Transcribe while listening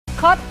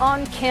Caught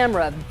on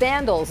camera,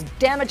 vandals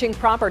damaging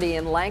property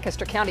in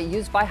Lancaster County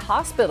used by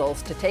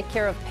hospitals to take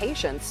care of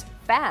patients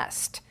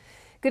fast.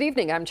 Good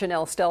evening, I'm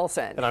Janelle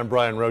Stelson. And I'm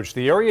Brian Roach.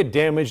 The area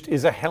damaged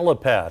is a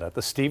helipad at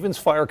the Stevens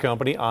Fire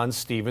Company on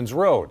Stevens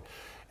Road.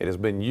 It has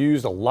been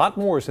used a lot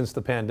more since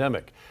the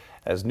pandemic.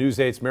 As News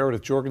 8's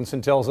Meredith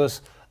Jorgensen tells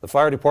us, the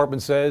fire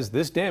department says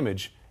this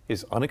damage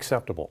is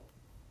unacceptable.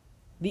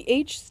 The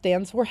H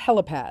stands for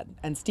helipad,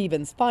 and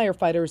Stevens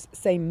firefighters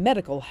say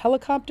medical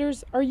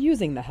helicopters are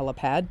using the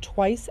helipad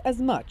twice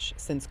as much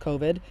since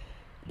COVID.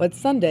 But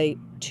Sunday,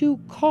 2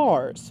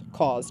 cars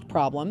caused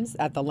problems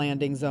at the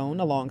landing zone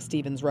along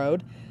Stevens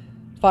Road.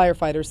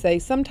 Firefighters say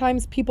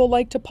sometimes people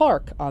like to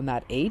park on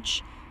that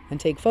H and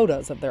take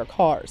photos of their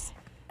cars.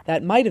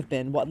 That might have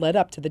been what led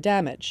up to the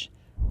damage.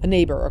 A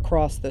neighbor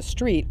across the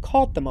street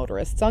caught the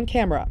motorists on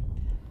camera.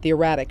 The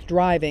erratic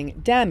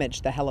driving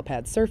damaged the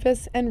helipad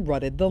surface and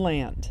rutted the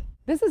land.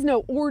 This is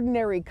no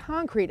ordinary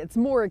concrete. It's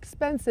more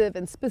expensive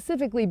and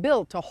specifically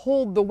built to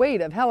hold the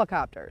weight of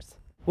helicopters.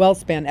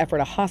 Wellspan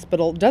Ephrata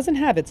Hospital doesn't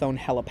have its own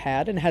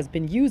helipad and has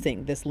been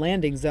using this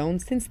landing zone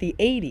since the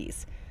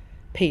 80s.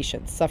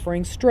 Patients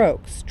suffering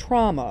strokes,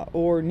 trauma,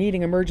 or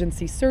needing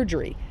emergency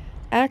surgery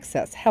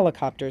access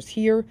helicopters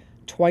here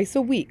twice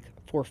a week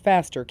for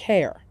faster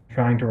care.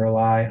 Trying to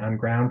rely on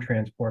ground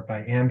transport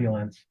by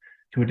ambulance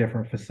to a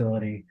different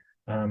facility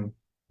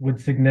would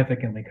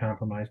significantly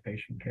compromise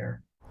patient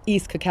care.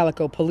 East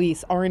Cocalico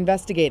police are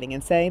investigating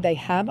and say they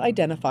have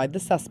identified the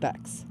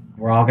suspects.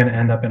 We're all going to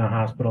end up in a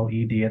hospital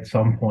ED at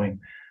some point,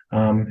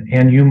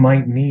 and you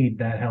might need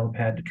that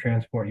helipad to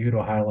transport you to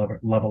a high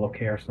level of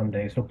care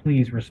someday. So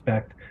please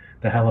respect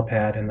the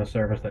helipad and the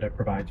service that it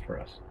provides for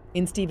us.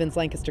 In Stevens,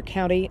 Lancaster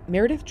County,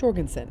 Meredith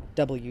Jorgensen,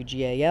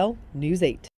 WGAL News 8.